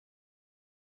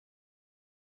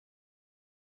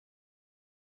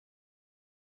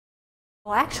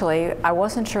Well, actually, I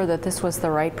wasn't sure that this was the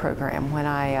right program when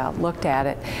I looked at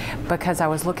it, because I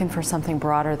was looking for something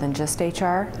broader than just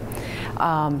HR,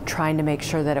 trying to make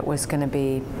sure that it was going to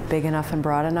be big enough and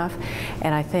broad enough.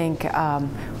 And I think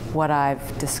what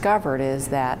I've discovered is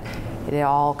that it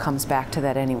all comes back to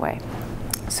that anyway.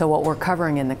 So what we're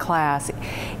covering in the class,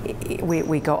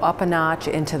 we go up a notch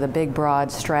into the big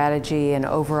broad strategy and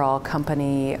overall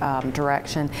company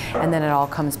direction, and then it all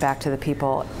comes back to the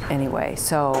people anyway.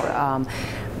 So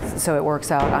so it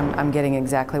works out. I'm getting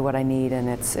exactly what I need, and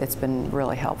it's been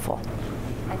really helpful.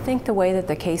 I think the way that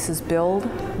the cases build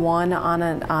one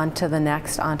onto the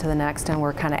next, and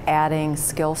we're kind of adding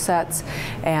skill sets,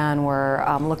 and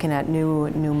we're looking at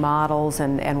new models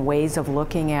and ways of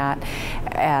looking at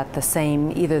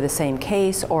either the same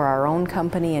case or our own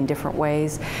company in different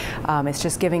ways. It's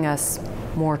just giving us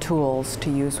more tools to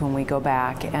use when we go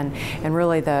back, and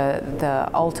really the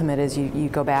ultimate is you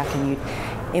go back and you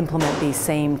implement these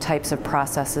same types of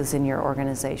processes in your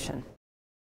organization.